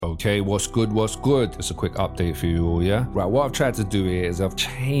Okay, what's good? Just a quick update for you all, yeah? Right, what I've tried to do here is I've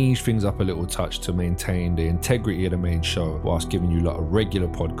changed things up a little touch to maintain the integrity of the main show whilst giving you a lot of regular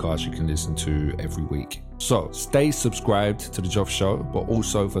podcasts you can listen to every week. So, stay subscribed to the Joff Show, but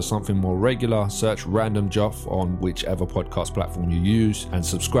also for something more regular, search Random Joff on whichever podcast platform you use and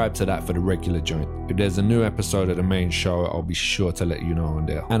subscribe to that for the regular joint. If there's a new episode of the main show, I'll be sure to let you know on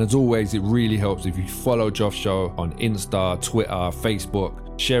there. And as always, it really helps if you follow Joff Show on Insta, Twitter, Facebook.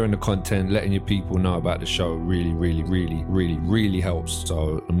 Sharing the content, letting your people know about the show really helps.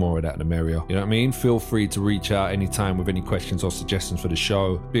 So the more of that, the merrier. You know what I mean? Feel free to reach out anytime with any questions or suggestions for the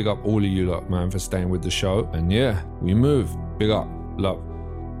show. Big up all of you lot, man, for staying with the show. And yeah, we move. Big up. Love.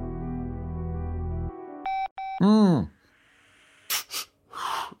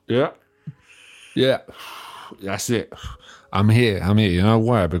 Yeah. That's it. I'm here. You know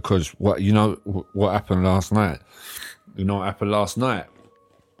why? Because what happened last night? You know what happened last night?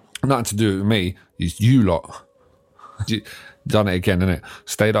 Nothing to do with me. It's you lot. Done it again, innit?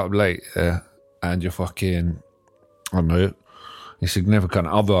 Stayed up late, and you're fucking, I don't know, your significant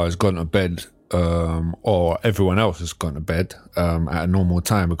other has gone to bed, or everyone else has gone to bed at a normal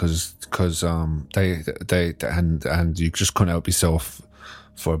time because they and you just couldn't help yourself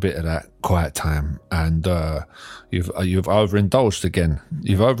for a bit of that quiet time, and you've overindulged again,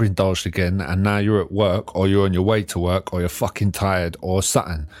 and now you're at work, or you're on your way to work, or you're fucking tired, or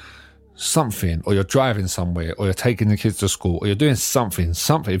something, or you're driving somewhere, or you're taking the kids to school, or you're doing something.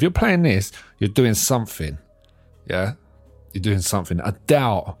 If you're playing this, you're doing something. Yeah, you're doing something. I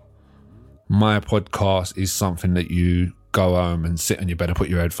doubt my podcast is something that you go home and sit on your bed and put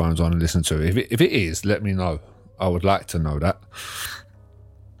your headphones on and listen to. If it is, let me know. I would like to know that.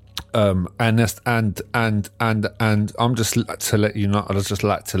 And I'm just to let you know. I'd just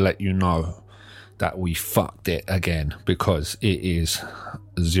like to let you know that we fucked it again, because it is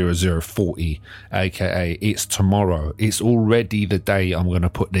 0040, aka it's tomorrow. It's already the day I'm gonna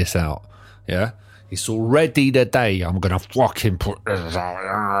put this out. Yeah, it's already the day I'm gonna fucking put this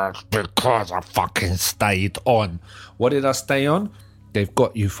out because I fucking stayed on. What did I stay on? They've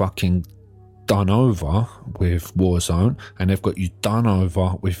got you fucking done over with Warzone, and they've got you done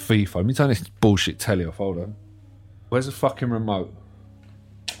over with FIFA. Let me turn this bullshit telly off. Hold on. Where's the fucking remote?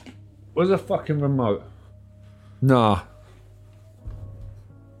 Nah.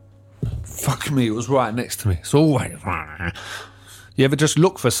 Fuck me, it was right next to me. It's always right. You ever just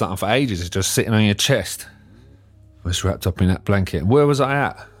look for something for ages? It's just sitting on your chest. It's wrapped up in that blanket. Where was I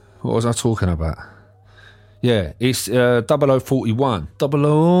at? What was I talking about? Yeah, it's 0041.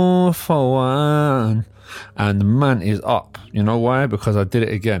 0041. And the man is up. You know why? Because I did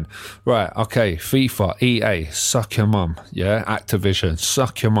it again. Right, okay. FIFA, EA, suck your mum. Yeah, Activision,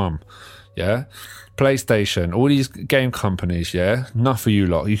 suck your mum. Yeah, PlayStation, all these game companies, yeah, enough for you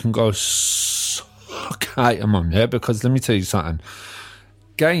lot. You can go suck out your mum, yeah, because let me tell you something.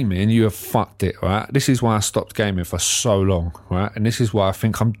 Gaming, you have fucked it, right? This is why I stopped gaming for so long, right? And this is why I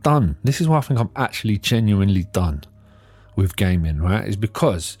think I'm done. This is why I think I'm actually genuinely done with gaming, right? It's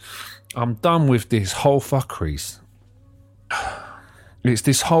because I'm done with this whole fuckeries. It's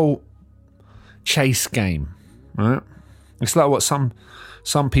this whole chase game, right? It's like what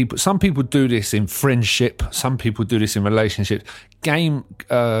some people do this in friendship, some people do this in relationships. Game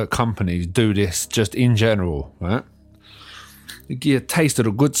companies do this just in general, right? You get a taste of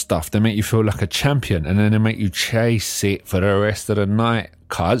the good stuff, they make you feel like a champion, and then they make you chase it for the rest of the night,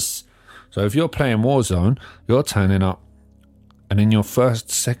 cuz. So if you're playing Warzone, you're turning up, and in your first,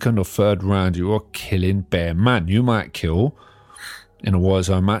 second or third round, you're killing bare man. You might kill, in a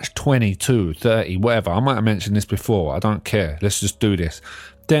Warzone match, 22, 30, whatever. I might have mentioned this before. I don't care. Let's just do this.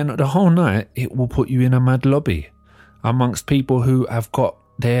 Then the whole night, it will put you in a mad lobby amongst people who have got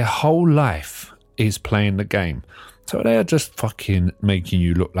their whole life is playing the game. So they are just fucking making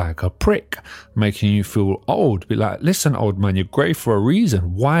you look like a prick, making you feel old. Be like, listen, old man, you're great for a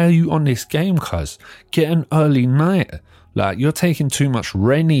reason. Why are you on this game, cuz? Get an early night. Like, you're taking too much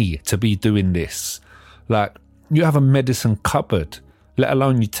Rennie to be doing this. Like, you have a medicine cupboard, let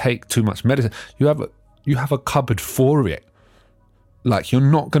alone you take too much medicine. You have a cupboard for it. Like, you're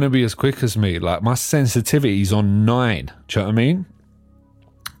not going to be as quick as me. Like, my sensitivity's on 9. Do you know what I mean?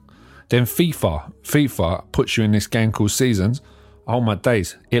 Then FIFA puts you in this game called Seasons. Oh my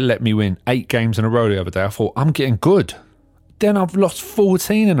days, it let me win 8 games in a row the other day. I thought, I'm getting good. Then I've lost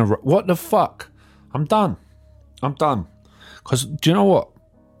 14 in a row. What the fuck? I'm done. Because do you know what?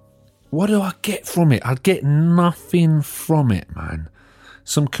 What do I get from it? I get nothing from it, man.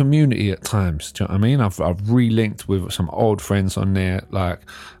 Some community at times, do you know what I mean? I've re-linked with some old friends on there. Like,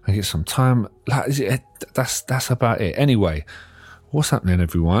 I get some time. Like, that's about it. Anyway, What's happening,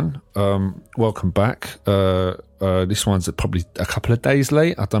 everyone? Welcome back. This one's probably a couple of days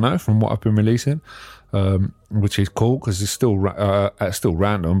late, I don't know, from what I've been releasing, which is cool because it's still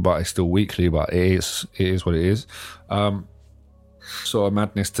random, but it's still weekly, but it is what it is. Saw a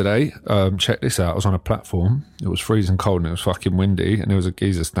madness today. Check this out. I was on a platform. It was freezing cold and it was fucking windy, and there was a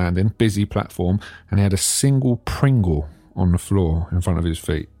geezer standing, busy platform, and he had a single Pringle on the floor in front of his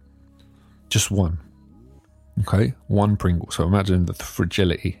feet. Just one. Okay, one Pringle. So imagine the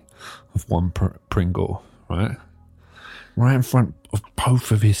fragility of one Pringle, right? Right in front of both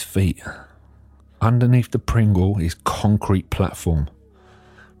of his feet. Underneath the Pringle is concrete platform.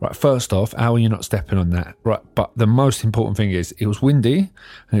 Right, first off, how are you not stepping on that? Right, but the most important thing is it was windy and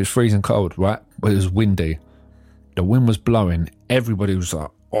it was freezing cold, right? But it was windy. The wind was blowing. Everybody was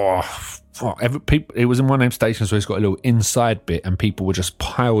like, oh, fuck. It was in one of them stations where it's got a little inside bit and people were just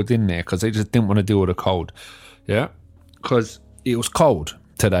piled in there because they just didn't want to deal with the cold. Yeah? Because it was cold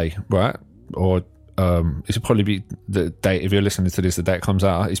today, right? Or it should probably be the date, if you're listening to this, the day it comes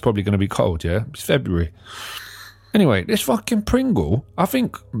out, it's probably going to be cold, yeah? It's February. Anyway, this fucking Pringle, I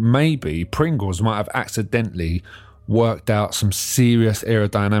think maybe Pringles might have accidentally worked out some serious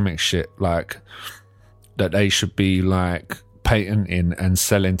aerodynamic shit, like that they should be like patenting and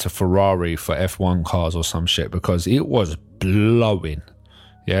selling to Ferrari for F1 cars or some shit, because it was blowing.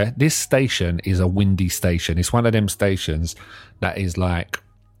 Yeah, this station is a windy station. It's one of them stations that is like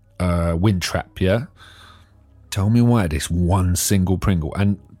wind trap, yeah? Tell me why this one single Pringle.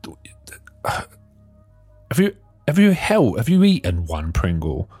 And have you eaten one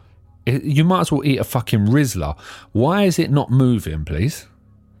Pringle? You might as well eat a fucking Rizzler. Why is it not moving, please?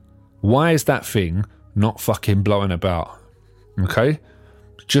 Why is that thing not fucking blowing about? Okay?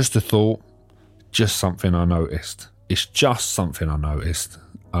 Just a thought. Just something I noticed. It's just something I noticed.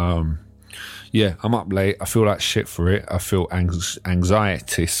 Yeah, I'm up late. I feel like shit for it. I feel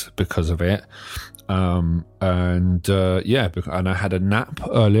anxieties because of it. And I had a nap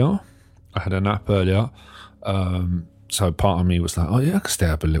earlier. So part of me was like, oh yeah, I could stay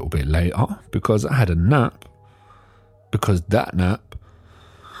up a little bit later because I had a nap. Because that nap,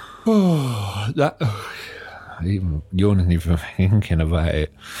 even yawning, even thinking about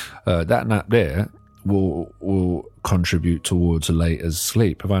it, that nap there will contribute towards a later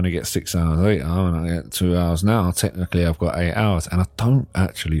sleep. If I only get 6 hours later and I get 2 hours now, technically I've got 8 hours, and I don't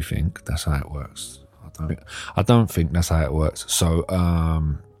actually think that's how it works. I don't think that's how it works. So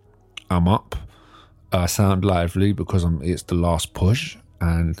I'm up. I sound lively because it's the last push,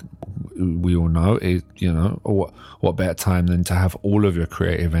 and we all know it. You know, what better time than to have all of your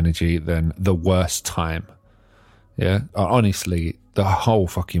creative energy than the worst time? Yeah, honestly, the whole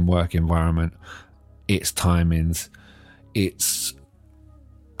fucking work environment, its timings, its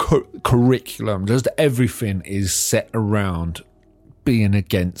curriculum, just everything is set around being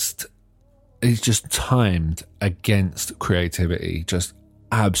against. It's just timed against creativity. Just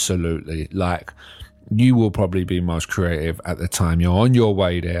absolutely, like. You will probably be most creative at the time you're on your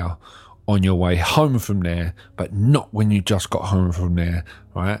way there, on your way home from there, but not when you just got home from there,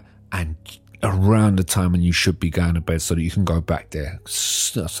 right? And around the time when you should be going to bed so that you can go back there.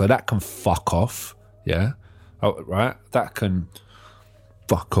 So that can fuck off, yeah? Oh, right? That can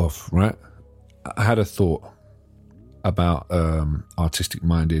fuck off, right? I had a thought about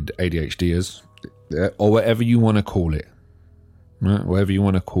artistic-minded ADHDers, or whatever you want to call it, right? Whatever you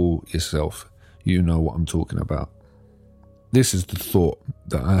want to call yourself. You know what I'm talking about. This is the thought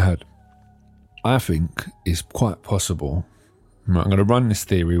that I had. I think it's quite possible. I'm going to run this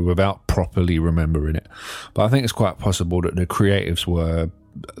theory without properly remembering it, but I think it's quite possible that the creatives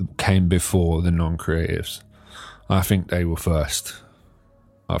came before the non-creatives. I think they were first.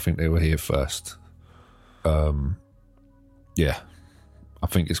 I think they were here first. Yeah, I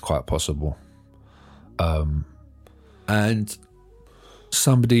think it's quite possible. And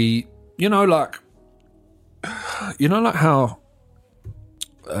somebody. You know, like how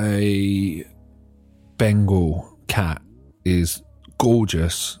a Bengal cat is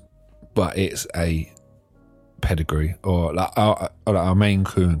gorgeous, but it's a pedigree, or like our Maine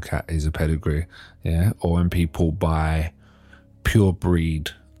Coon cat is a pedigree, yeah. Or when people buy pure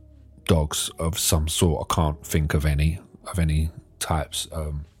breed dogs of some sort, I can't think of any types.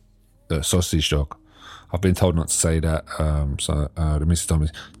 The sausage dog. I've been told not to say that, so the missus told me,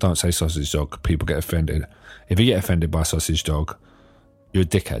 don't say sausage dog, people get offended. If you get offended by sausage dog, you're a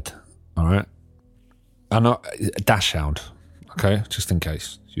dickhead, alright? I'm not a dash hound, okay? Just in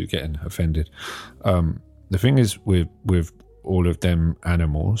case you're getting offended. The thing is with all of them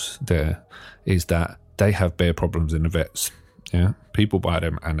animals there is that they have bare problems in the vets, yeah? People buy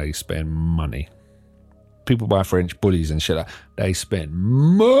them and they spend money. people buy French bullies and shit like that. They spent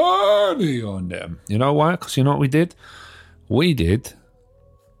money on them. You know why? Because you know what we did? We did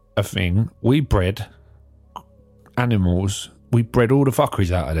a thing. We bred animals. We bred all the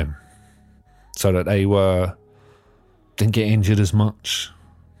fuckeries out of them so that they didn't get injured as much.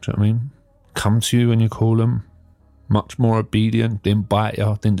 Do you know what I mean? Come to you when you call them. Much more obedient, didn't bite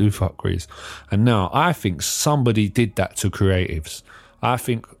you, didn't do fuckeries. And now I think somebody did that to creatives. I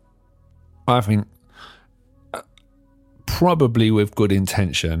think probably with good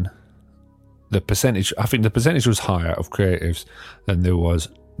intention, I think the percentage was higher of creatives than there was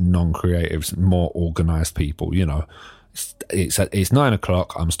non-creatives, more organised people. You know, it's 9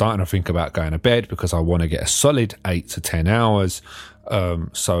 o'clock. I'm starting to think about going to bed because I want to get a solid 8 to 10 hours.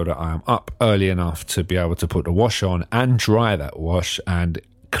 So that I am up early enough to be able to put the wash on and dry that wash and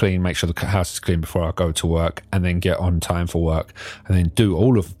make sure the house is clean before I go to work, and then get on time for work, and then do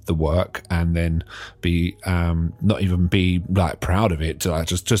all of the work, and then be not even be like proud of it, like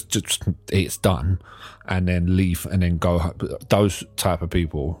just it's done, and then leave and then go. Those type of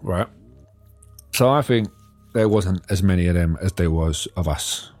people, right? So I think there wasn't as many of them as there was of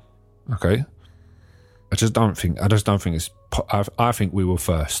us. Okay, I just don't think it's. I think we were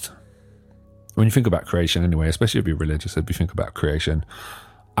first. When you think about creation anyway, especially if you're religious, if you think about creation,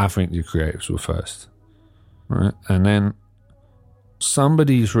 I think the creatives were first. Right? And then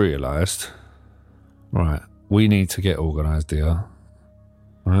somebody's realised, right, we need to get organised here.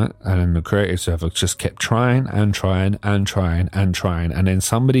 Right? And then the creatives have just kept trying and trying and trying and trying. And then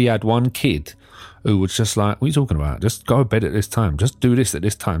somebody had one kid who was just like, what are you talking about? Just go to bed at this time. Just do this at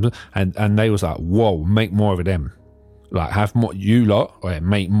this time. And they was like, whoa, make more of them. Like, have more, you lot, or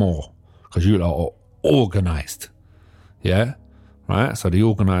make more, because you lot are organised. Yeah? Right? So the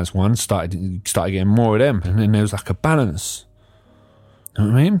organised ones started getting more of them, and then there was like a balance. You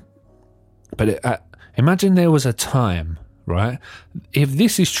know what I mean? But imagine there was a time, right? If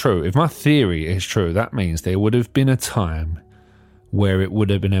this is true, if my theory is true, that means there would have been a time where it would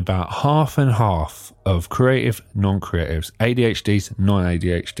have been about half and half of creative, non-creatives, ADHDs,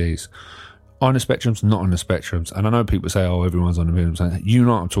 non-ADHDs. On the spectrums, not on the spectrums. And I know people say, oh, everyone's on the spectrum. You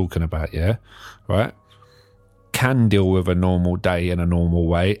know what I'm talking about, yeah? Right? Can deal with a normal day in a normal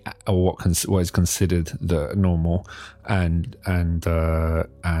way, or what is considered the normal, and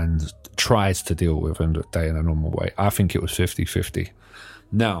tries to deal with a day in a normal way. I think it was 50-50.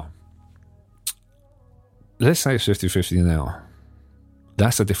 Now, let's say it's 50-50 now.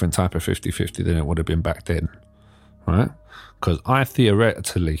 That's a different type of 50-50 than it would have been back then, right? Because I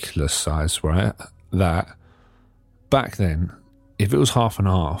theoretically size, right, that back then, if it was half and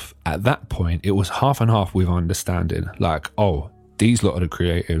half, at that point, it was half and half with understanding. Like, oh, these lot are the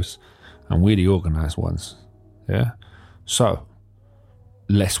creatives and we're the organised ones. Yeah? So,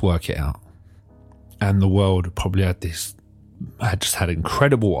 let's work it out. And the world probably had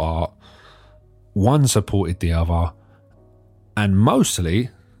incredible art. One supported the other. And mostly,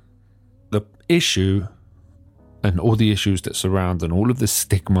 the issue and all the issues that surround and all of the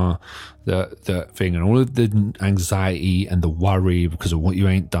stigma, the thing, and all of the anxiety and the worry because of what you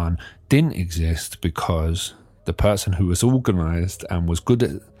ain't done didn't exist because the person who was organised and was good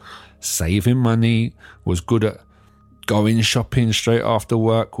at saving money, was good at going shopping straight after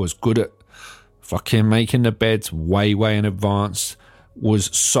work, was good at fucking making the beds way in advance, was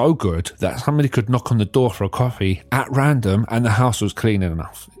so good that somebody could knock on the door for a coffee at random and the house was clean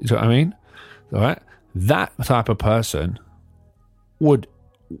enough. You know what I mean? All right? That type of person would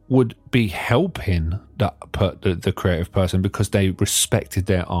be helping the creative person because they respected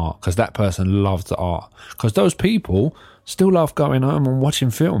their art, because that person loved the art. Because those people still love going home and watching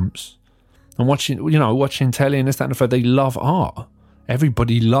films and watching telly and this, that, and the third. They love art.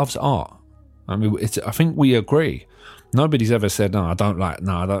 Everybody loves art. I mean, I think we agree. Nobody's ever said, I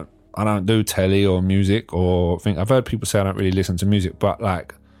don't do telly or music or think. I've heard people say I don't really listen to music, but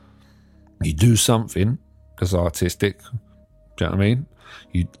like, you do something that's artistic. Do you know what I mean?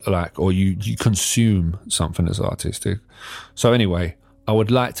 You consume something that's artistic. So anyway, I would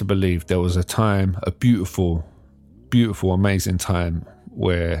like to believe there was a time, a beautiful, amazing time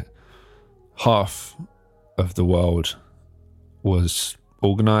where half of the world was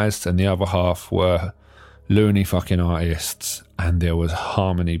organised and the other half were loony fucking artists, and there was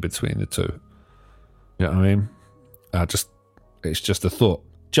harmony between the two. You know what I mean? It's just a thought.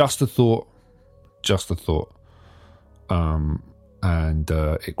 Just a thought. And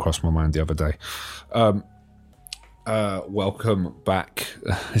it crossed my mind the other day. Welcome back.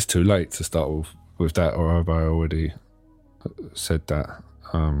 It's too late to start with that, or have I already said that?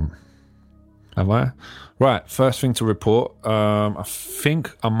 Have I? Right, first thing to report. I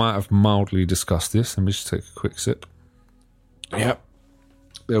think I might have mildly discussed this. Let me just take a quick sip. Yep.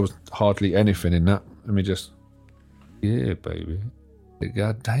 There was hardly anything in that. Let me just... Yeah, baby.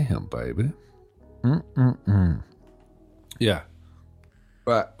 God damn, baby. Yeah.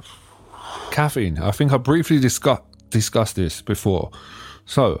 Right. Caffeine. I think I briefly discussed this before.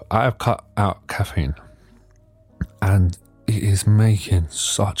 So, I have cut out caffeine. And it is making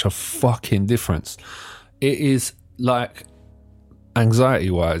such a fucking difference. It is like,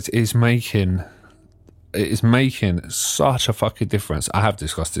 anxiety-wise, it is making such a fucking difference. I have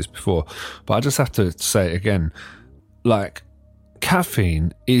discussed this before, but I just have to say it again. Like,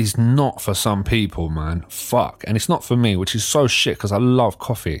 caffeine is not for some people, man. Fuck. And it's not for me, which is so shit because I love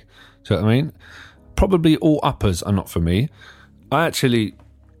coffee. Do you know what I mean? Probably all uppers are not for me.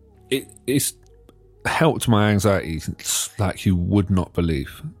 It's helped my anxiety like you would not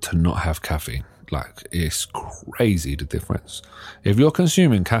believe to not have caffeine. Like, it's crazy the difference. If you're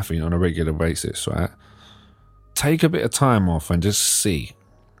consuming caffeine on a regular basis, right, take a bit of time off and just see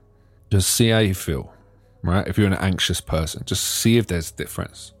how you feel, right? If you're an anxious person, just see if there's a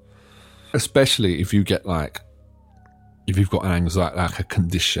difference. Especially if you get if you've got an anxiety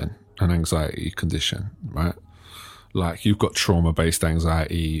condition, right? Like you've got trauma-based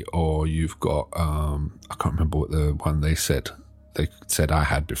anxiety, or you've got I can't remember what the one they said I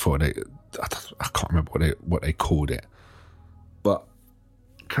had before. I can't remember what they called it. But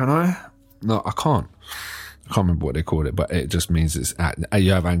can I? No, I can't. I can't remember what they called it, but it just means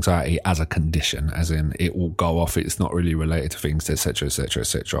you have anxiety as a condition, as in it will go off. It's not really related to things, etc., etc.,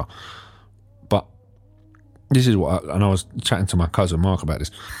 etc. But this is and I was chatting to my cousin Mark about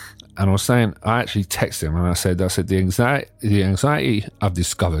this, and I was saying, I actually texted him and I said the anxiety I've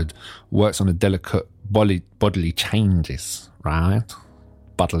discovered works on the delicate bodily changes, right?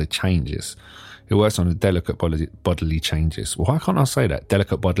 Bodily changes. It works on the delicate bodily changes. Why can't I say that?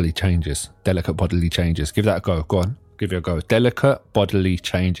 Delicate bodily changes. Delicate bodily changes. Give that a go. Go on. Give it a go. Delicate bodily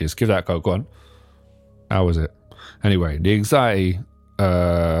changes. Give that a go. Go on. How was it? Anyway, the anxiety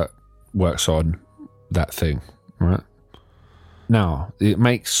works on that thing, right? Now, it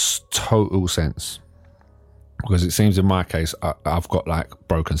makes total sense. Because it seems in my case, I've got like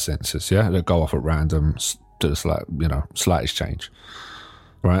broken sensors, yeah? That go off at random, just like, slightest change.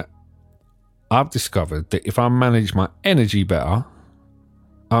 Right? I've discovered that if I manage my energy better,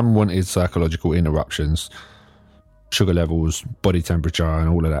 unwanted psychological interruptions, sugar levels, body temperature, and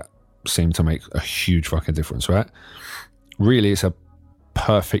all of that seem to make a huge fucking difference, right? Really, it's a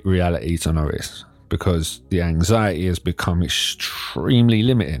perfect reality to notice because the anxiety has become extremely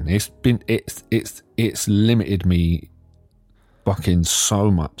limiting. It's limited me fucking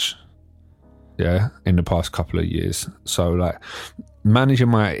so much, yeah, in the past couple of years. So like managing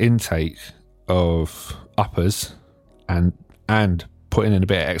my intake of uppers and putting in a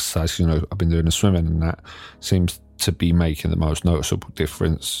bit of exercise, I've been doing the swimming and that seems to be making the most noticeable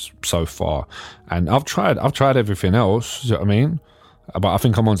difference so far. And I've tried everything else, you know what I mean? But I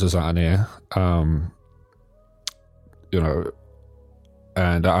think I'm onto something here. And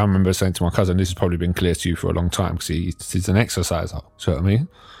I remember saying to my cousin, this has probably been clear to you for a long time because he's an exerciser, you know what I mean?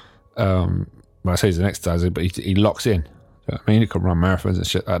 Well, I say he's an exerciser, but he locks in. You know what I mean? He can run marathons and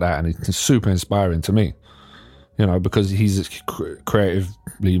shit like that, and it's super inspiring to me, because he's a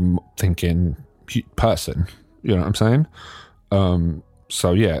creatively thinking person. You know what I'm saying?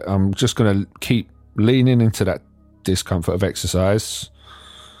 So yeah, I'm just gonna keep leaning into that discomfort of exercise.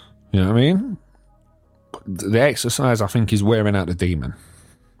 You know what I mean? The exercise, I think, is wearing out the demon.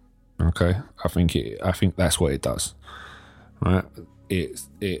 Okay, I think that's what it does. Right?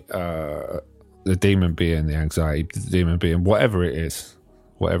 The demon being the anxiety, the demon being whatever it is,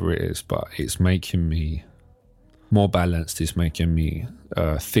 but it's making me more balanced. It's making me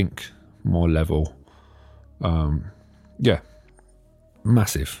think more level. Yeah,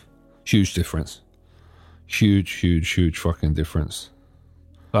 massive, huge difference. Huge fucking difference.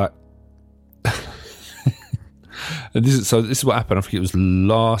 Like, this is what happened. I think it was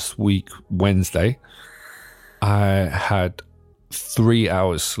last week, Wednesday. I had 3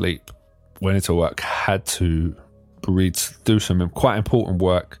 hours sleep, went into work, had to do some quite important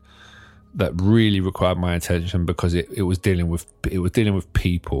work that really required my attention because it was dealing with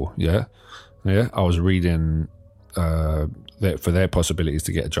people. Yeah. I was reading for their possibilities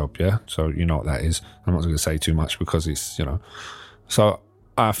to get a job. Yeah. So you know what that is. I'm not going to say too much because it's So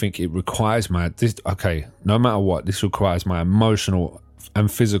I think it requires no matter what, this requires my emotional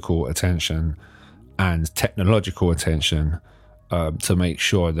and physical attention and technological attention. To make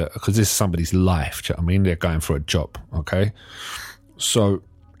sure that, because this is somebody's life, do you know what I mean? They're going for a job, okay? So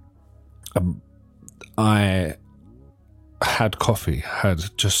I had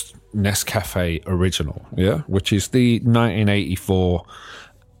just Nescafe Original, which is the 1984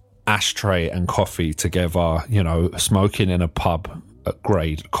 ashtray and coffee together, smoking in a pub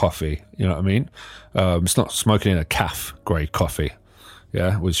grade coffee, you know what I mean? It's not smoking in a calf grade coffee,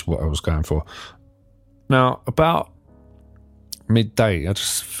 which is what I was going for. Now, about midday,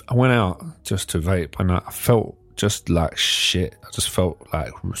 I went out just to vape, and I felt just like shit. I just felt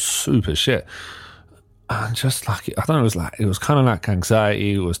like super shit. And just like, I don't know, it was kind of like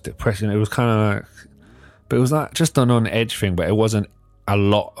anxiety, it was depression, it was kind of like, but it was like just an on edge thing, but it wasn't a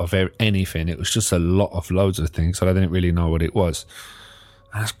lot of anything. It was just a lot of loads of things, so I didn't really know what it was.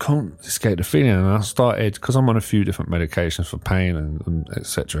 And I just couldn't escape the feeling, and I started, because I'm on a few different medications for pain and et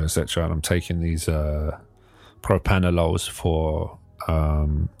cetera, and I'm taking these propranolols for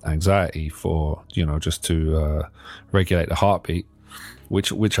anxiety, for just to regulate the heartbeat,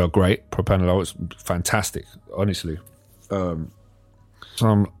 which are great. Propranolol is fantastic, honestly. So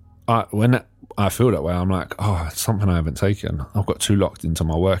when I feel that way, I'm like, oh, it's something I haven't taken. I've got too locked into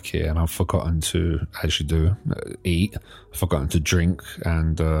my work here, and I've forgotten to, as you do, eat. I've forgotten to drink,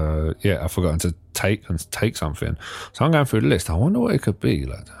 and I've forgotten to take something. So I'm going through the list. I wonder what it could be.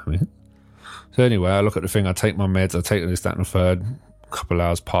 So anyway, I look at the thing. I take my meds. I take this, that, and the third. A couple of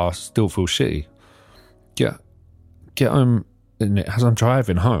hours pass. Still feel shitty. Get home. As I'm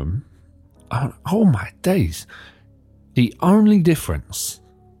driving home, oh my days! The only difference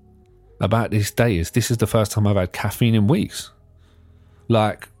about this day is this is the first time I've had caffeine in weeks.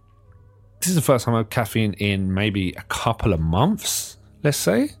 This is the first time I've had caffeine in maybe a couple of months, let's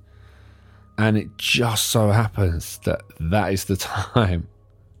say. And it just so happens that is the time,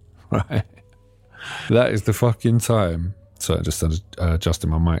 right? That is the fucking time. So I just adjusting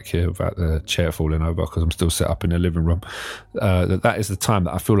my mic here about the chair falling over because I'm still set up in the living room. That is the time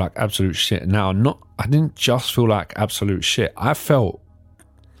that I feel like absolute shit. Now, I didn't just feel like absolute shit. I felt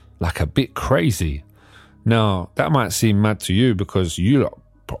like a bit crazy. Now, that might seem mad to you because you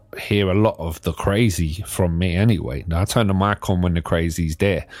hear a lot of the crazy from me anyway. Now, I turn the mic on when the crazy's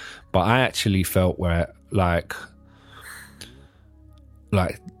there. But I actually felt where, like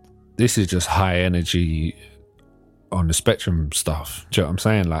this is just high energy on the spectrum stuff. Do you know what I'm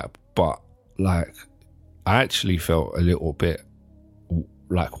saying? I actually felt a little bit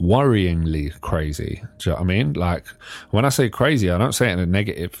worryingly crazy. Do you know what I mean? When I say crazy, I don't say it in a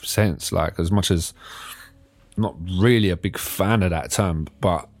negative sense, as much as I'm not really a big fan of that term,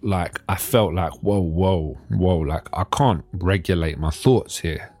 but I felt whoa, I can't regulate my thoughts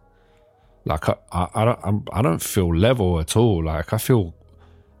here. I don't feel level at all. I feel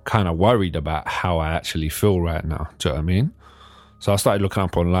kind of worried about how I actually feel right now. Do you know what I mean? So I started looking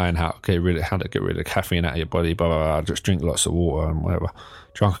up online how to get rid of caffeine out of your body, blah, blah, blah. Just drink lots of water and whatever.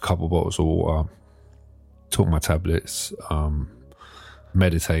 Drank a couple of bottles of water, took my tablets,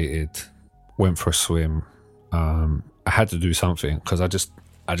 meditated, went for a swim. I had to do something because I just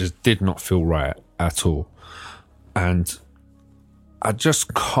did not feel right at all. And I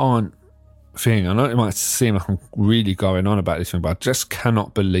just can't think. I know it might seem like I'm really going on about this thing, but I just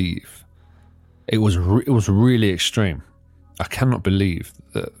cannot believe it was really extreme. I cannot believe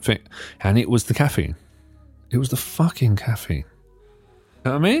the thing. And it was the caffeine. It was the fucking caffeine.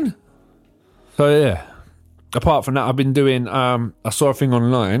 You know what I mean? So yeah. Apart from that, I've been doing, I saw a thing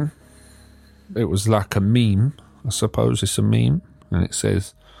online. It was like a meme. I suppose it's a meme. And it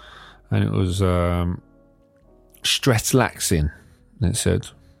says, and it was Stresslaxing. It said,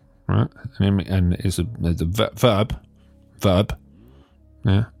 right? And it's a verb.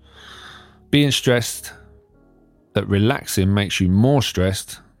 Yeah. Being stressed, that relaxing makes you more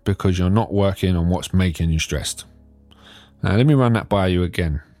stressed because you're not working on what's making you stressed. Now, let me run that by you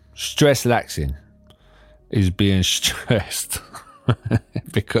again. Stresslaxing is being stressed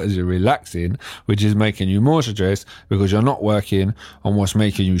because you're relaxing, which is making you more stressed because you're not working on what's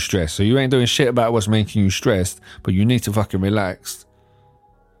making you stressed. So you ain't doing shit about what's making you stressed, but you need to fucking relax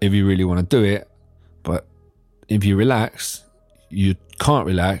if you really want to do it. But if you relax, you can't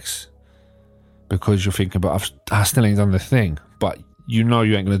relax because you're thinking about, I still ain't done the thing. But you know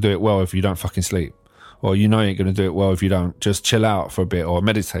you ain't going to do it well if you don't fucking sleep. Or you know you ain't going to do it well if you don't just chill out for a bit or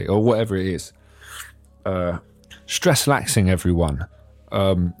meditate or whatever it is. Stresslaxing, everyone.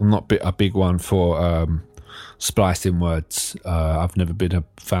 I'm not a big one for splicing words. I've never been a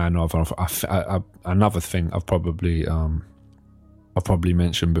fan of. Another thing I've probably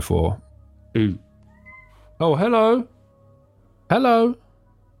mentioned before. Ooh. Oh, hello.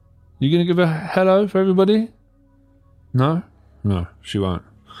 You gonna give a hello for everybody? No, she won't.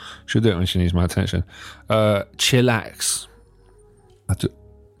 She'll do it when she needs my attention. Chillax.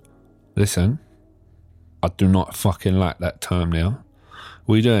 Listen, I do not fucking like that term now.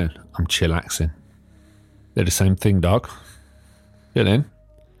 What are you doing? I'm chillaxing. They're the same thing, dog. Get in.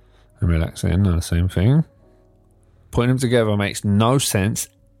 And relaxing, they're the same thing. Putting them together makes no sense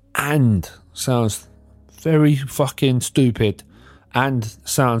and sounds very fucking stupid and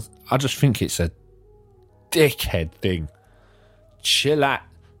I just think it's a dickhead thing. Chillax.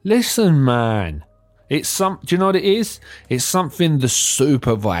 Listen, man. Do you know what it is? It's something the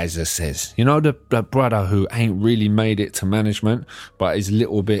supervisor says. You know, the brother who ain't really made it to management, but is a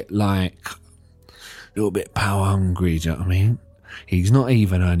little bit power hungry, do you know what I mean? He's not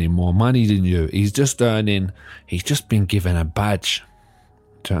even earning more money than you. He's just been given a badge.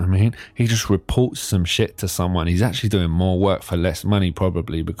 Do you know what I mean? He just reports some shit to someone. He's actually doing more work for less money,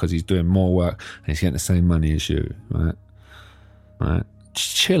 probably, because he's doing more work and he's getting the same money as you, right? Right?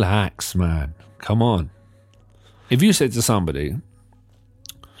 Chillax, man. Come on. If you said to somebody,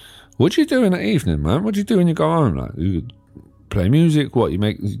 what do you do in the evening, man? What do you do when you go home? Like, you play music? What, you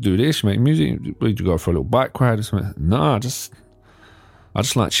do this? You make music? Would you go for a little bike ride or something? No, I just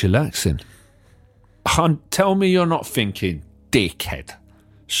like chillaxing. Tell me you're not thinking, dickhead.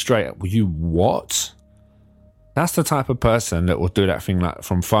 Straight up, you what? That's the type of person that will do that thing like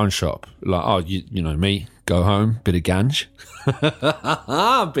from Phone Shop. Like, oh, you know me, go home, bit of ganj.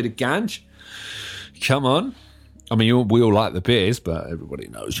 Bit of ganj. Come on. I mean, we all like the beers, but everybody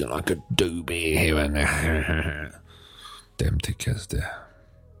knows you like a doobie here and there. Them tickets there.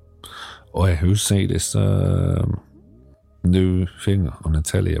 Oi, who see this new thing on the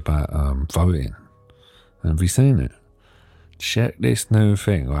telly about voting? Have you seen it? Check this new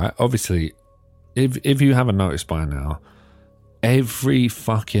thing, right? Obviously, if you haven't noticed by now, every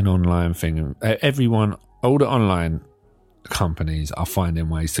fucking online thing, all the online companies are finding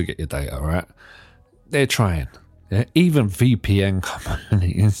ways to get your data, right? They're trying. Yeah? Even VPN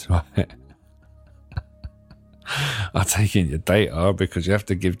companies, right, are taking your data because you have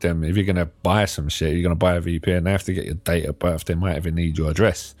to give them, if you're going to buy some shit, you're going to buy a VPN, they have to get your date of birth. They might even need your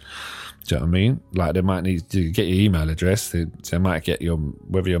address. Do you know what I mean? Like, they might need to get your email address. They might get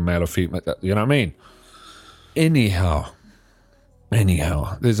whether you're male or female. You know what I mean? Anyhow,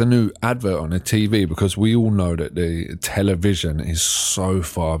 there's a new advert on the TV because we all know that the television is so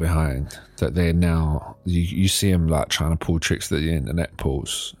far behind that they're now, you see them like trying to pull tricks that the internet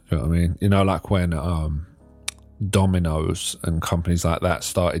pulls. You know what I mean? You know, like when Domino's and companies like that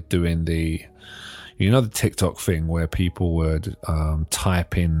started doing the TikTok thing where people would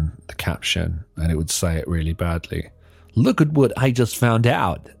type in the caption and it would say it really badly. Look at what I just found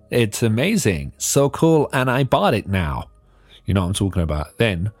out. It's amazing. So cool. And I bought it now. You know what I'm talking about?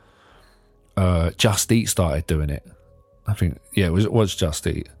 Then Just Eat started doing it. I think, yeah, it was Just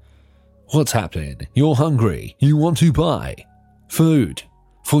Eat. What's happening? You're hungry. You want to buy food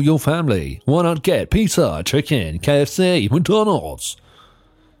for your family. Why not get pizza, chicken, KFC, McDonald's?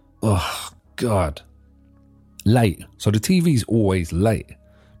 Oh, God. Late. So the TV's always late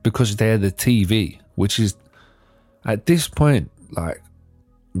because they're the TV, which is, at this point, like,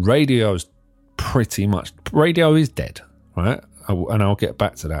 radio is dead, right? And I'll get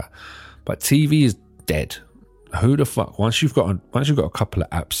back to that. But TV is dead. Who the fuck? Once you've got a couple of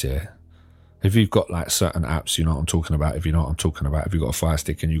apps here, if you've got like certain apps, you know what I'm talking about. If you know what I'm talking about, if you've got a Fire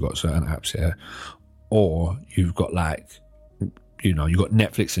Stick and you've got certain apps here, or you've got like, you know, you've got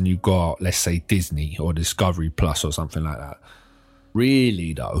Netflix and you've got, let's say, Disney or Discovery Plus or something like that.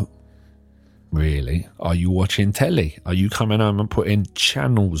 Really though, are you watching telly? Are you coming home and putting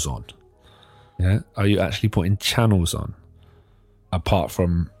channels on? Yeah, are you actually putting channels on? Apart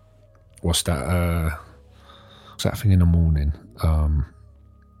from, what's that thing in the morning?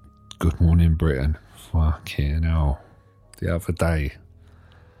 Good Morning Britain. Fucking hell. The other day,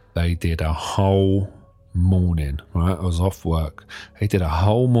 they did a whole morning, right? I was off work. They did a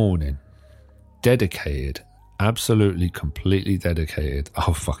whole morning dedicated, absolutely, completely dedicated.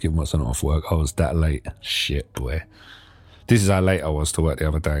 I fucking wasn't off work. I was that late. Shit, boy. This is how late I was to work the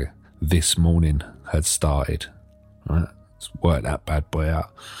other day. This morning had started, right? Let's work that bad boy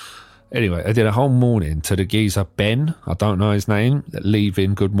out. Anyway, I did a whole morning to the geezer Ben, I don't know his name,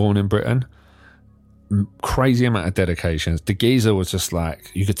 leaving Good Morning Britain. Crazy amount of dedications. The geezer was just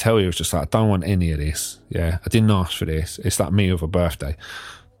like, you could tell he was just like, I don't want any of this. Yeah, I didn't ask for this. It's like me with a birthday.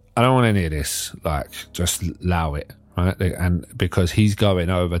 I don't want any of this. Like, just allow it, right? And because he's going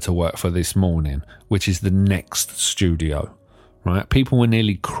over to work for This Morning, which is the next studio, right? People were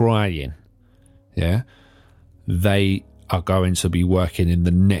nearly crying. Yeah, they are going to be working in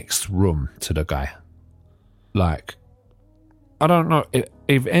the next room to the guy. Like, I don't know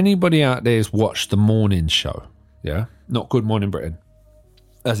if anybody out there has watched the morning show, yeah, not Good Morning Britain,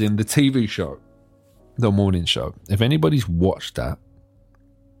 as in the TV show. The morning show. If anybody's watched that,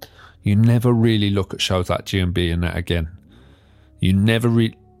 you never really look at shows like GMB and that again. You never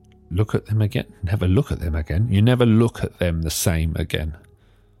look at them again. Never look at them again. You never look at them the same again.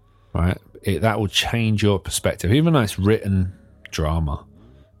 Right? That will change your perspective. Even though it's written drama,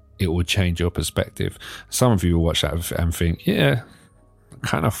 it will change your perspective. Some of you will watch that and think, yeah, I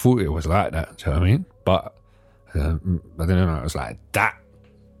kind of thought it was like that. Do you know what I mean? But I didn't know it was like that.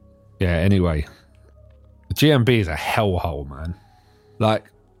 Yeah, anyway. GMB is a hellhole, man. Like,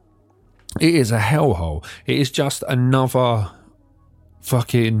 it is a hellhole. It is just another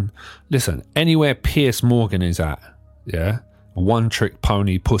fucking... Listen, anywhere Piers Morgan is at, yeah? One-trick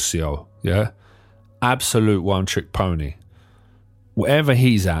pony pussyo, yeah? Absolute one-trick pony. Wherever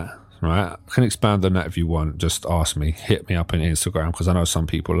he's at, right? I can expand on that if you want. Just ask me. Hit me up on Instagram, because I know some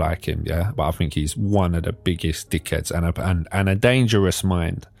people like him, yeah? But I think he's one of the biggest dickheads and a dangerous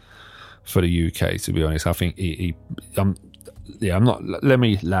mind for the UK, to be honest. I think I'm not... Let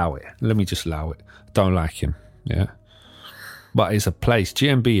me allow it. Let me just allow it. Don't like him, yeah? But it's a place...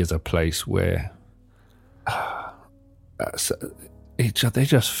 GMB is a place where... they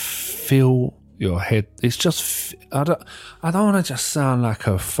just fill your head. It's just... I don't want to just sound like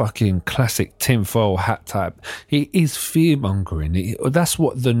a fucking classic tinfoil hat type. It is fear-mongering. That's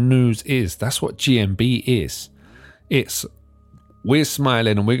what the news is. That's what GMB is. It's... We're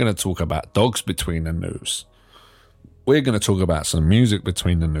smiling and we're going to talk about dogs between the news. We're going to talk about some music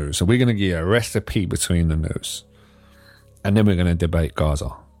between the news. So we're going to give you a recipe between the news. And then we're going to debate Gaza.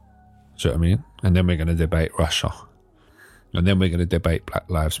 Do you know what I mean? And then we're going to debate Russia. And then we're going to debate Black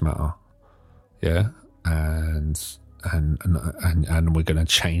Lives Matter. Yeah? And we're going to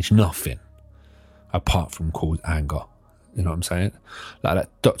change nothing apart from cause anger. You know what I'm saying? Like that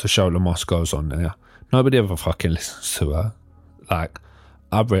Dr. Shola Moss goes on there. Nobody ever fucking listens to her. Like,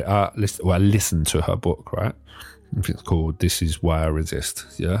 I listened to her book, right? I think it's called This Is Why I Resist,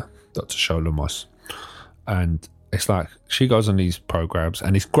 yeah? Dr. Shola Moss. And it's like, she goes on these programs,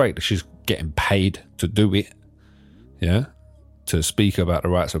 and it's great that she's getting paid to do it, yeah? To speak about the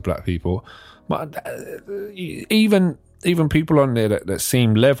rights of black people. But even people on there that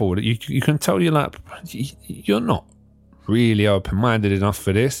seem level, that you can tell you're like, you're not really open-minded enough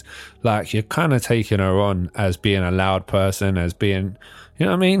for this. Like, you're kind of taking her on as being a loud person, as being, you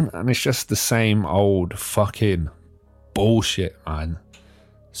know what I mean? And it's just the same old fucking bullshit, man.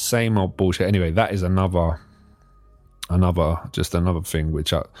 Same old bullshit. Anyway, that is another thing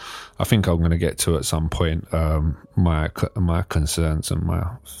which I think I'm going to get to at some point. My concerns and my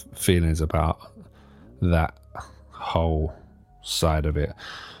feelings about that whole side of it.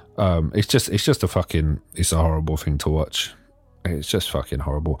 It's a horrible thing to watch. It's just fucking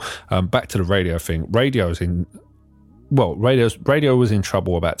horrible. Back to the radio thing. Radio was in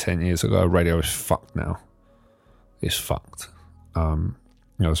trouble about 10 years ago. Radio is fucked now. It's fucked.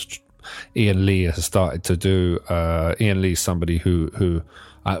 Ian Lee has started to do. Ian Lee is somebody who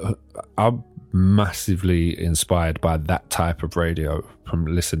I'm massively inspired by that type of radio from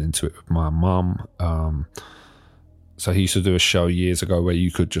listening to it with my mum. So he used to do a show years ago where you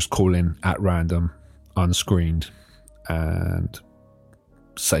could just call in at random, unscreened, and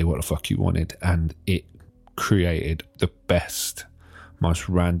say what the fuck you wanted, and it created the best, most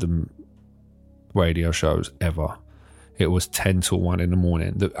random radio shows ever. It was 10 till 1 in the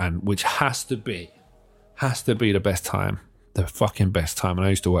morning, and which has to be the best time, the fucking best time. And I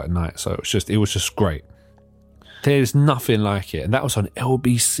used to work at night, so it was just great. There's nothing like it. And that was on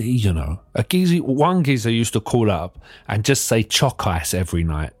LBC, you know. One geezer used to call up and just say choc ice every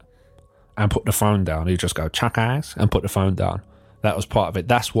night and put the phone down. He'd just go, choc ice, and put the phone down. That was part of it.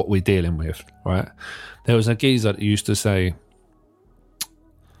 That's what we're dealing with, right? There was a geezer that used to say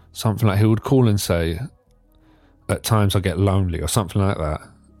something like, he would call and say, at times I get lonely, or something like that.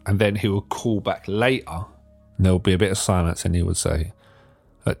 And then he would call back later, and there would be a bit of silence, and he would say,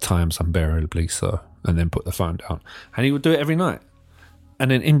 at times unbearably so. And then put the phone down. And he would do it every night.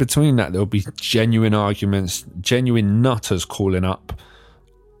 And then in between that, there would be genuine arguments, genuine nutters calling up.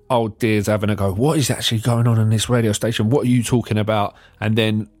 Old dears having a go, what is actually going on in this radio station? What are you talking about? And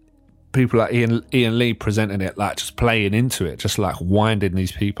then people like Ian Lee presenting it, like just playing into it, just like winding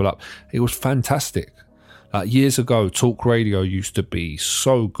these people up. It was fantastic. Like years ago, talk radio used to be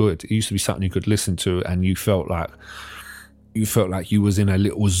so good. It used to be something you could listen to, and you felt like you was in a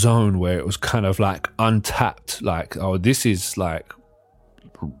little zone where it was kind of like untapped, like, oh, this is like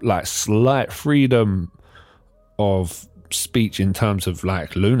slight freedom of speech in terms of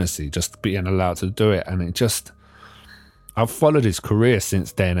like lunacy, just being allowed to do it. And I've followed his career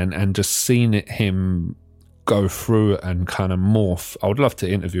since then and just seen him go through and kind of morph. I would love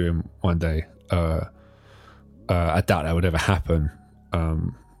to interview him one day. I doubt that would ever happen,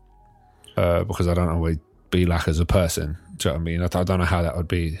 because I don't know what he'd be like as a person. Do you know what I mean? I don't know how that would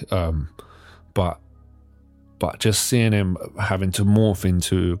be, but just seeing him having to morph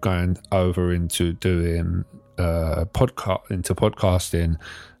into going over into doing podcasting,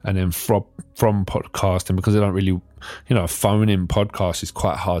 and then from podcasting, because they don't really, a phone-in podcast is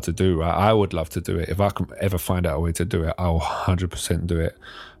quite hard to do, right? I would love to do it. If I can ever find out a way to do it, I'll 100% do it.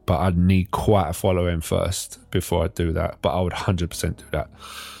 But I'd need quite a following first before I do that. But I would 100% do that.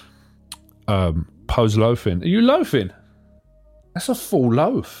 Poe's loafing. Are you loafing? That's a full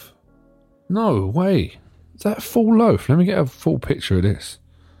loaf. No way. Is that a full loaf? Let me get a full picture of this.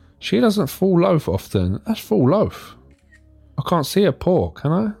 She doesn't full loaf often. That's full loaf. I can't see a paw,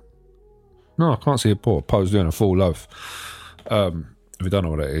 can I? No, I can't see a paw. Poe's doing a full loaf. If you don't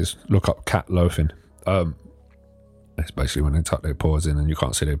know what it is, look up cat loafing. It's basically when they tuck their paws in and you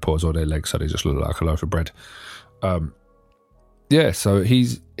can't see their paws or their legs, so they just look like a loaf of bread. So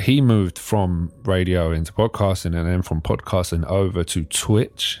he moved from radio into podcasting, and then from podcasting over to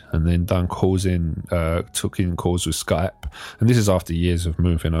Twitch, and then done took in calls with Skype. And this is after years of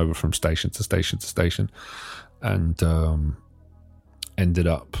moving over from station to station to station, and ended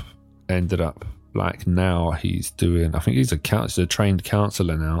up like now he's doing. I think he's a trained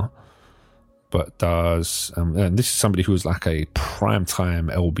counsellor now. But and this is somebody who was like a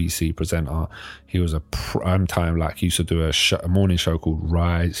primetime LBC presenter. He was a primetime, he used to do a morning show called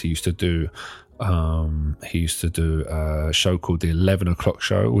Rise. He used to do a show called the 11 o'clock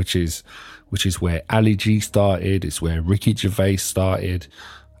show, which is where Ali G started. It's where Ricky Gervais started.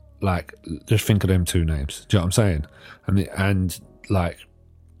 Just think of them two names. Do you know what I'm saying? And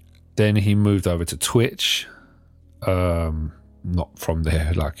then he moved over to Twitch. Not from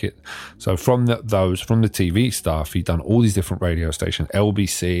there, so from the TV stuff, he'd done all these different radio stations,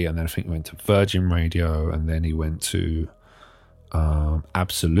 LBC, and then I think he went to Virgin Radio, and then he went to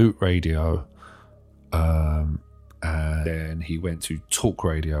Absolute Radio, and then he went to Talk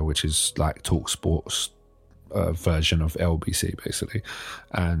Radio, which is like Talk Sports version of LBC basically,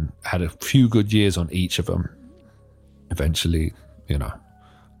 and had a few good years on each of them. Eventually,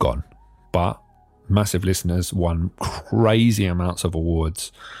 gone, but massive listeners, won crazy amounts of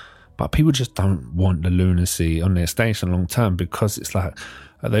awards, but people just don't want the lunacy on their station long term, because it's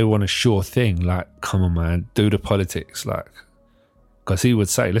they want a sure thing. Come on, man, do the politics. Because he would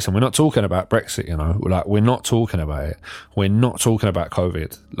say, listen, we're not talking about Brexit, we're not talking about it. We're not talking about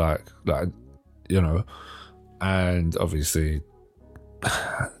COVID, and obviously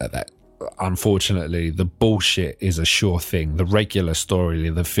that. Unfortunately, the bullshit is a sure thing. The regular story,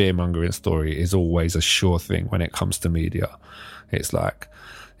 the fear-mongering story, is always a sure thing when it comes to media. It's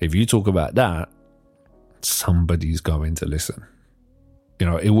if you talk about that, somebody's going to listen.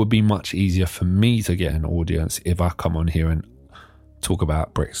 It would be much easier for me to get an audience if I come on here and talk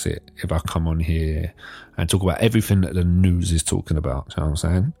about Brexit, if I come on here and talk about everything that the news is talking about. You know what I'm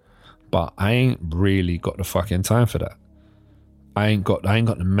saying? But I ain't really got the fucking time for that. I ain't got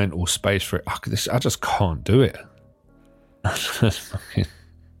the mental space for it. I just can't do it.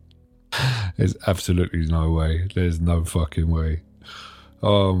 There's absolutely no way. There's no fucking way.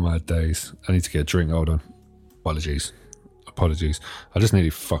 Oh my days. I need to get a drink. Hold on. Apologies. I just nearly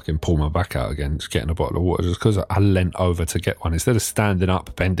fucking pull my back out again, just getting a bottle of water, just because I leant over to get one. Instead of standing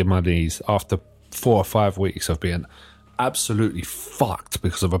up, bending my knees after 4 or 5 weeks of being absolutely fucked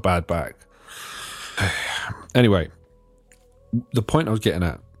because of a bad back. Anyway. The point I was getting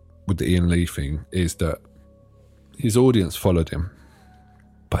at with the Ian Lee thing is that his audience followed him,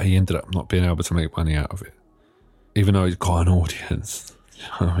 but he ended up not being able to make money out of it, even though he's got an audience. You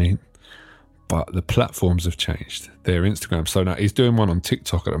know what I mean? But the platforms have changed. Their Instagram. So now he's doing one on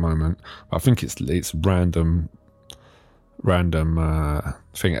TikTok at the moment. I think it's random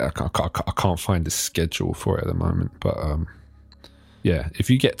thing. I can't find the schedule for it at the moment. But if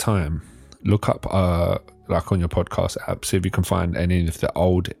you get time, look up on your podcast app, see if you can find any of the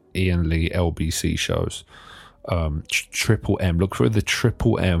old Ian Lee LBC shows. Triple M. Look for the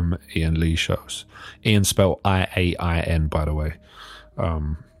Triple M Ian Lee shows. Ian spelled IAIN, by the way.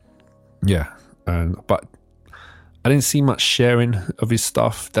 But I didn't see much sharing of his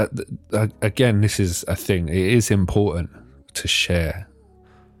stuff. That again, this is a thing. It is important to share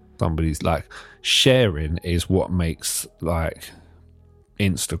somebody's sharing is what makes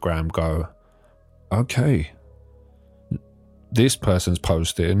Instagram go, okay, this person's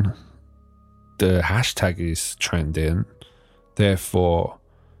posting, the hashtag is trending, therefore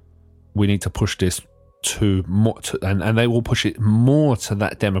we need to push this to more and they will push it more to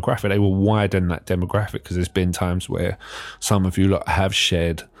that demographic. They will widen that demographic, because there's been times where some of you lot have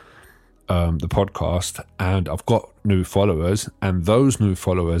shared the podcast, and I've got new followers, and those new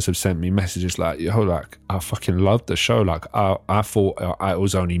followers have sent me messages like, yo, like, I fucking loved the show. Like, I thought it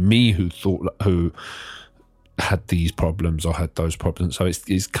was only me who had these problems or had those problems. So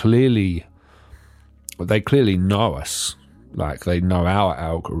it's clearly, they clearly know us. Like, they know our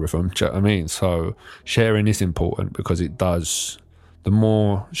algorithm. Do you know what I mean? So sharing is important, because it does, the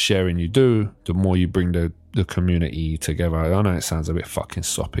more sharing you do, the more you bring the community together. I know it sounds a bit fucking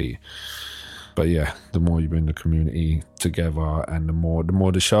soppy, but yeah, the more you bring the community together, and the more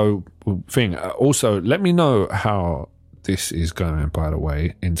the show thing. Also, let me know how this is going, by the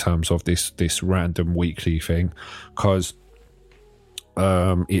way, in terms of this random weekly thing, because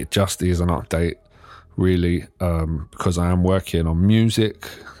it just is an update, really, because I am working on music,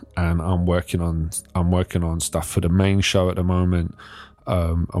 and I'm working on stuff for the main show at the moment.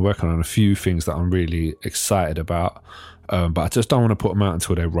 I'm working on a few things that I'm really excited about, but I just don't want to put them out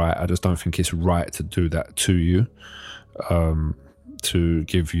until they're right. I just don't think it's right to do that to you, to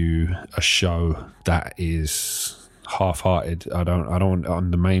give you a show that is half-hearted. I don't want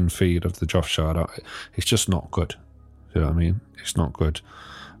on the main feed of the Joff Show. It's just not good. You know what I mean? It's not good.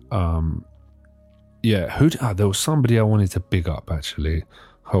 Yeah, there was somebody I wanted to big up, actually.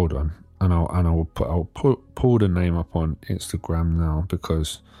 Hold on. And I'll pull the name up on Instagram now,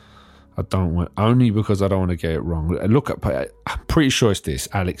 because I don't want to get it wrong. Look up, I'm pretty sure it's this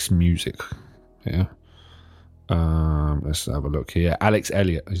Alex Music. Yeah. Let's have a look here. Alex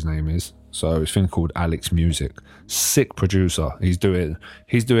Elliott, his name is. So it's a thing called Alex Music. Sick producer. He's doing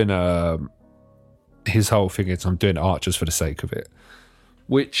his whole thing is, I'm doing art just for the sake of it.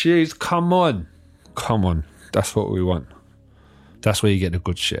 Which is, come on. That's what we want. That's where you get the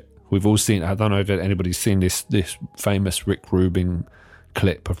good shit. We've all seen, I don't know if anybody's seen this famous Rick Rubin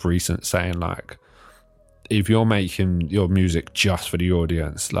clip of recent saying, like, if you're making your music just for the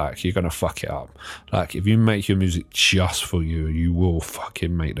audience, like, you're going to fuck it up. Like, if you make your music just for you, you will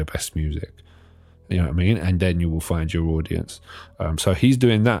fucking make the best music. You know what I mean? And then you will find your audience. So he's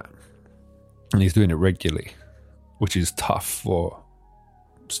doing that, and he's doing it regularly, which is tough for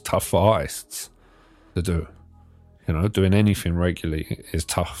artists to do. You know, doing anything regularly is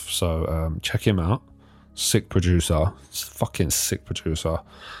tough. So check him out. Sick producer. Fucking sick producer.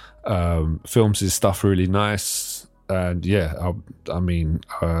 Films his stuff really nice. And yeah,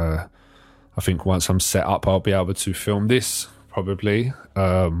 I think once I'm set up, I'll be able to film this, probably.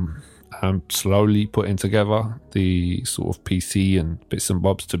 I'm slowly putting together the sort of PC and bits and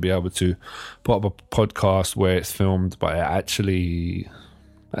bobs to be able to put up a podcast where it's filmed, but it actually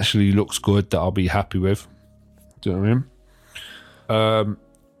looks good, that I'll be happy with. Do you know what I mean?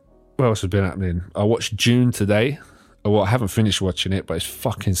 What else has been happening? I watched June today. Well, I haven't finished watching it, but it's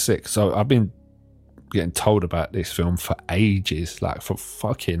fucking sick. So I've been getting told about this film for ages, like for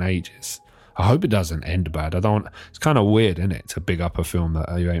fucking ages. I hope it doesn't end bad. It's kind of weird, isn't it, to big up a film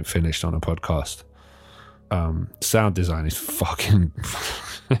that you ain't finished on a podcast. Sound design is fucking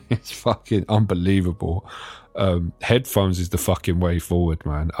it's fucking unbelievable. Headphones is the fucking way forward,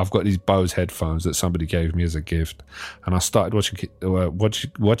 man. I've got these Bose headphones that somebody gave me as a gift, and I started watching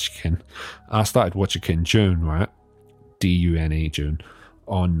June, right? Dune, June,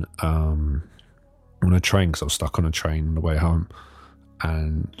 on a train, because I was stuck on a train on the way home,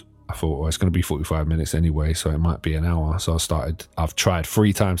 and I thought, well, it's going to be 45 minutes anyway, so it might be an hour. So I've tried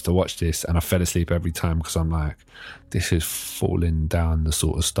 3 times to watch this, and I fell asleep every time, because I'm like, this is falling down the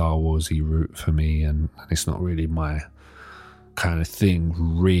sort of Star Wars-y route for me, and it's not really my kind of thing,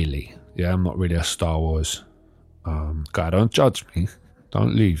 really. Yeah, I'm not really a Star Wars guy. Don't judge me.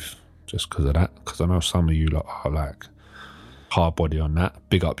 Don't leave just because of that, because I know some of you lot are like hard body on that.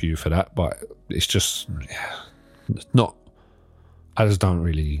 Big up you for that, but it's just, yeah, it's not. I just don't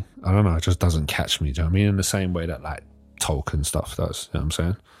really, I don't know, it just doesn't catch me, do you know what I mean? In the same way that like Tolkien stuff does, you know what I'm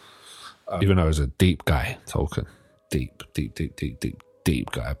saying? Even though he's a deep guy, Tolkien,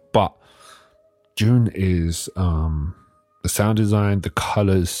 deep guy. But June is the sound design, the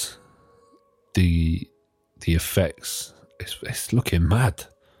colours, the effects, it's looking mad.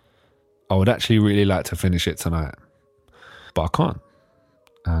 I would actually really like to finish it tonight, but I can't,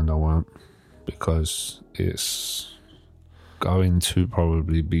 and I won't, because it's going to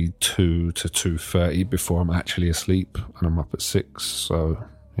probably be 2 to 2:30 before I'm actually asleep, and I'm up at 6, so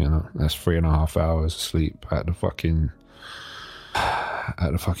you know, that's 3.5 hours sleep at the fucking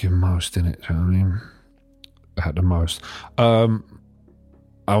most, innit? Do you know what I mean? At the most. I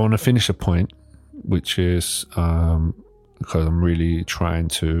want to finish a point, which is because I'm really trying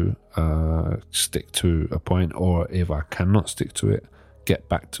to stick to a point, or if I cannot stick to it, get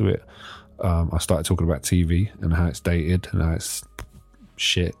back to it. I started talking about TV and how it's dated and how it's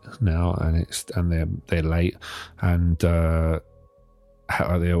shit now, and they're late, and they're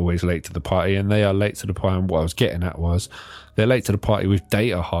always late to the party, and they are late to the party. And what I was getting at was they're late to the party with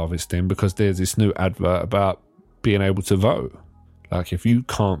data harvesting, because there's this new advert about being able to vote. Like, if you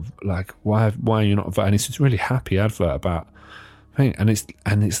can't, like, why are you not voting? It's a really happy advert about, and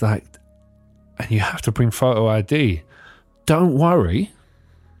it's like, and you have to bring photo ID. Don't worry.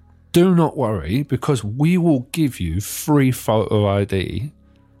 Do not worry, because we will give you free photo ID.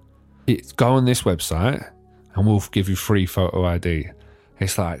 Go on this website and we'll give you free photo ID.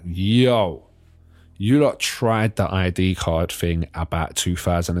 It's like, yo, you lot tried the ID card thing about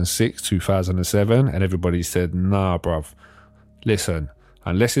 2006, 2007, and everybody said, nah, bruv. Listen,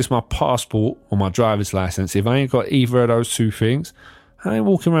 unless it's my passport or my driver's license, if I ain't got either of those two things, I ain't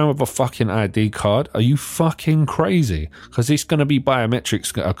walking around with a fucking ID card. Are you fucking crazy? Because it's going to be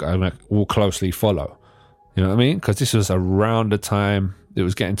biometrics will closely follow. You know what I mean? Because this was around the time it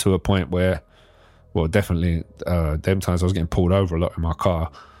was getting to a point where, well, definitely, them times I was getting pulled over a lot in my car.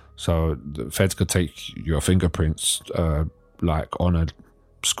 So the feds could take your fingerprints, like on a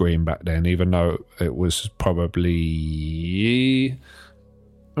screen back then, even though it was probably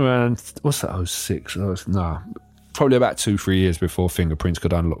around, what's that, 06? Probably about 2-3 years before fingerprints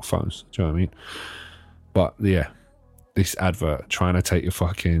could unlock phones. Do you know what I mean? But yeah, this advert trying to take your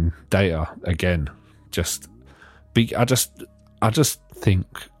fucking data again. I just think,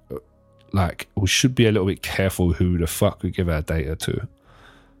 like, we should be a little bit careful who the fuck we give our data to.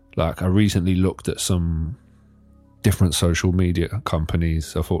 Like, I recently looked at some different social media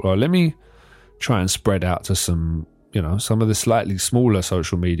companies. I thought, let me try and spread out to some of the slightly smaller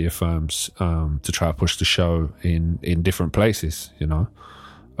social media firms, to try to push the show in different places,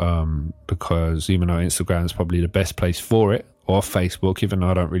 because even though Instagram is probably the best place for it, or Facebook, even though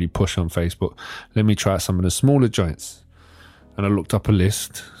I don't really push on Facebook, let me try some of the smaller joints. And I looked up a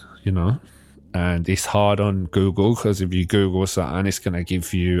list, and it's hard on Google, because if you Google something, it's going to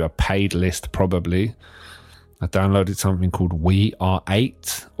give you a paid list probably. I downloaded something called We Are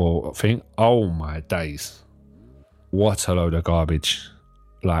 8 or thing. Oh my days. What a load of garbage.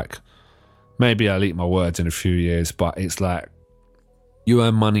 Like, maybe I'll eat my words in a few years, but it's like, you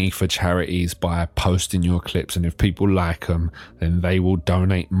earn money for charities by posting your clips, and if people like them, then they will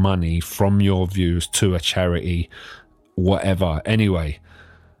donate money from your views to a charity, whatever. Anyway,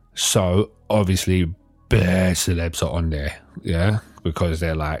 so obviously bare celebs are on there, yeah, because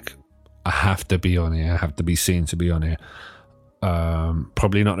they're like, I have to be on here, I have to be seen to be on here.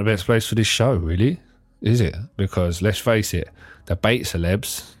 Probably not the best place for this show, really, is it? Because let's face it, the bait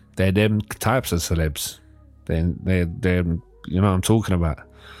celebs, they're them types of celebs. They're you know what I'm talking about. You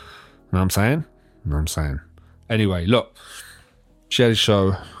know what I'm saying? Anyway, look, share the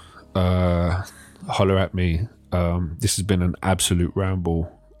show, holler at me. This has been an absolute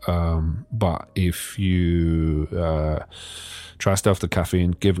ramble. But if you try to stay off the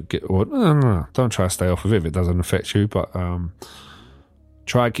caffeine, don't try to stay off of it if it doesn't affect you. But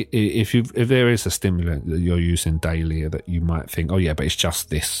if there is a stimulant that you're using daily that you might think, oh yeah, but it's just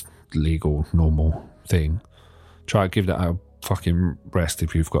this legal normal thing, try to give that a fucking rest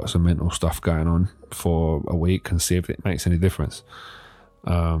if you've got some mental stuff going on for a week, and see if it makes any difference.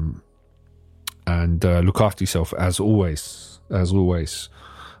 And look after yourself as always.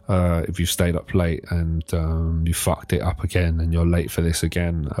 If you've stayed up late and you fucked it up again, and you're late for this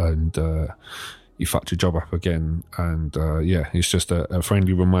again, and you fucked your job up again, and it's just a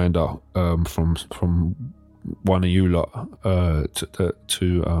friendly reminder from one of you lot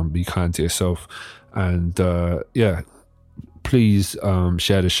to be kind to yourself, and please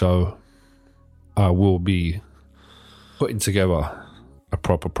share the show. I will be putting together a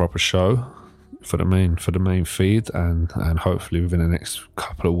proper show for the main feed, and hopefully within the next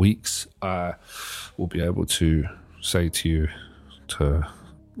couple of weeks I will be able to say to you to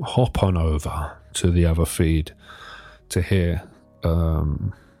hop on over to the other feed to hear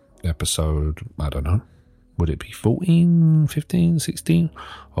episode, I don't know, would it be 14, 15, 16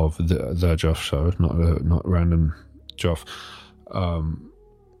 of the Joff show, not random Joff.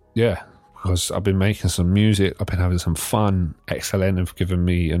 Because I've been making some music, I've been having some fun. XLN have given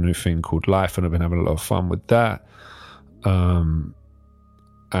me a new thing called Life, and I've been having a lot of fun with that. And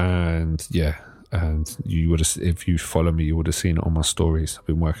you would have, if you follow me, you would have seen it on my stories. I've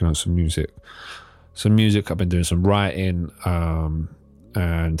been working on some music. I've been doing some writing,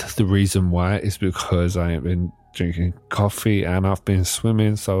 and the reason why is because I have been drinking coffee and I've been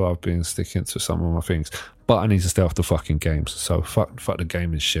swimming, so I've been sticking to some of my things. But I need to stay off the fucking games, so fuck the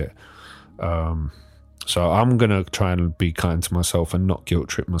gaming shit. So I'm gonna try and be kind to myself and not guilt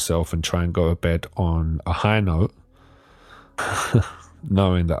trip myself, and try and go to bed on a high note.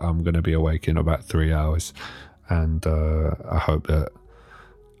 knowing that I'm going to be awake in about 3 hours. And I hope that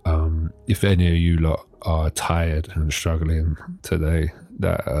if any of you lot are tired and struggling today,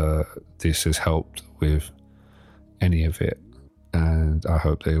 that this has helped with any of it. And I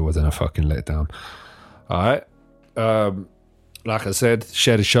hope that it wasn't a fucking letdown. All right. Like I said,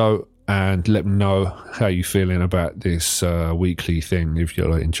 share the show and let me know how you feeling about this weekly thing, if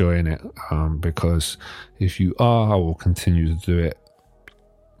you're enjoying it. Because if you are, I will continue to do it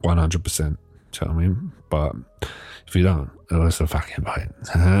 100%. Do you know what I mean? But if you don't, that's a fucking point.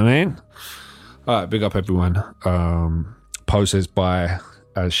 You know what I mean? All right, big up everyone. Poe says bye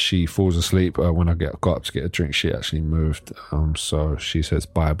as she falls asleep. When I got up to get a drink, she actually moved. So she says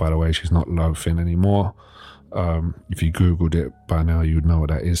bye. By the way, she's not loafing anymore. If you Googled it by now, you'd know what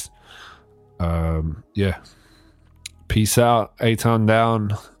that is. Yeah. Peace out. A-Town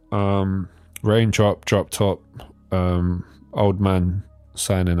down. Raindrop, drop top. Old man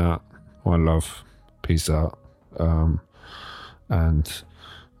signing out. One love. Peace out. And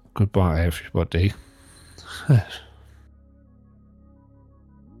goodbye, everybody.